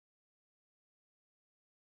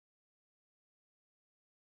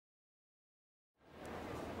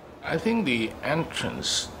I think the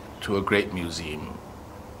entrance to a great museum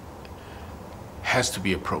has to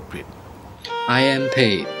be appropriate. I am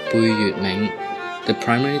Pei Ming. The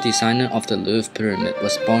primary designer of the Louvre Pyramid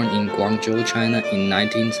was born in Guangzhou, China in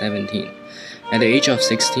 1917. At the age of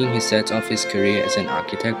 16, he set off his career as an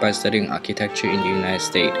architect by studying architecture in the United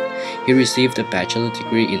States. He received a bachelor's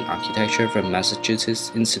degree in architecture from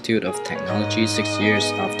Massachusetts Institute of Technology 6 years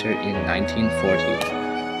after in 1940.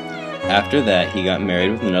 After that, he got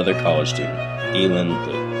married with another college student, Yeung,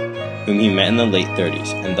 whom he met in the late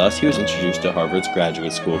 30s, and thus he was introduced to Harvard's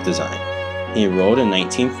Graduate School of Design. He enrolled in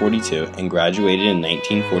 1942 and graduated in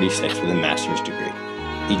 1946 with a master's degree.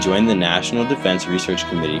 He joined the National Defense Research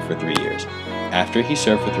Committee for 3 years. After he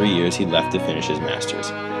served for 3 years, he left to finish his master's.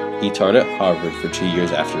 He taught at Harvard for 2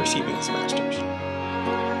 years after receiving his master's.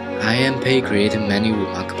 I am Pei created many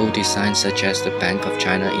remarkable designs such as the Bank of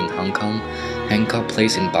China in Hong Kong, Hancock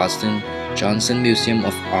Place in Boston, Johnson Museum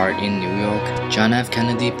of Art in New York, John F.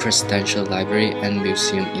 Kennedy Presidential Library and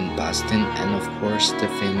Museum in Boston, and of course the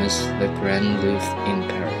famous Le Grand Louvre in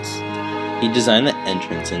Paris. He designed the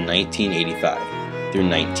entrance in 1985 through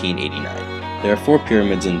 1989. There are 4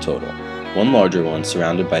 pyramids in total, one larger one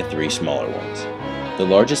surrounded by 3 smaller ones. The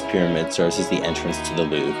largest pyramid serves as the entrance to the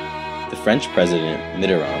Louvre. The French president,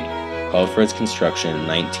 Mitterrand, called for its construction in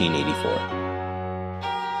 1984.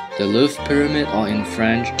 The Louvre Pyramid, or in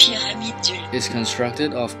French, is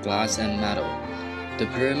constructed of glass and metal. The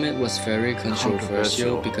pyramid was very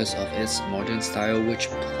controversial because of its modern style, which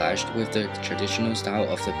clashed with the traditional style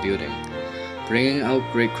of the building, bringing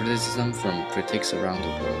out great criticism from critics around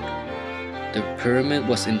the world. The pyramid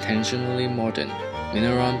was intentionally modern.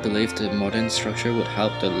 Mitterrand believed the modern structure would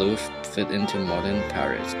help the Louvre fit into modern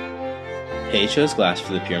Paris. Pei chose glass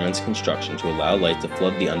for the pyramid's construction to allow light to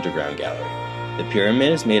flood the underground gallery. The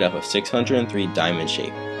pyramid is made up of 603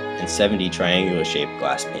 diamond-shaped and 70 triangular-shaped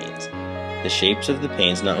glass panes. The shapes of the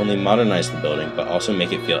panes not only modernize the building, but also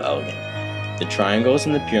make it feel elegant. The triangles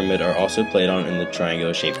in the pyramid are also played on in the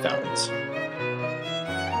triangular-shaped fountains.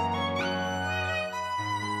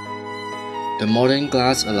 The modern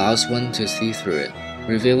glass allows one to see through it,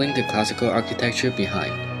 revealing the classical architecture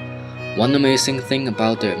behind. One amazing thing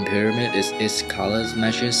about the pyramid is its colors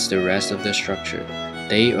matches the rest of the structure,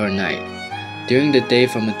 day or night. During the day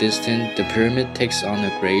from a distance, the pyramid takes on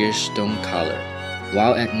a grayish stone color,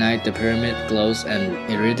 while at night the pyramid glows an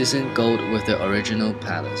iridescent gold with the original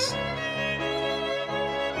palace.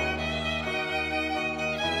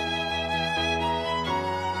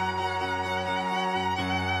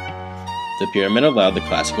 The pyramid allowed the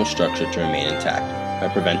classical structure to remain intact by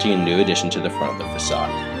preventing a new addition to the front of the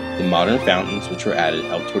facade. The modern fountains which were added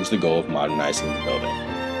helped towards the goal of modernizing the building.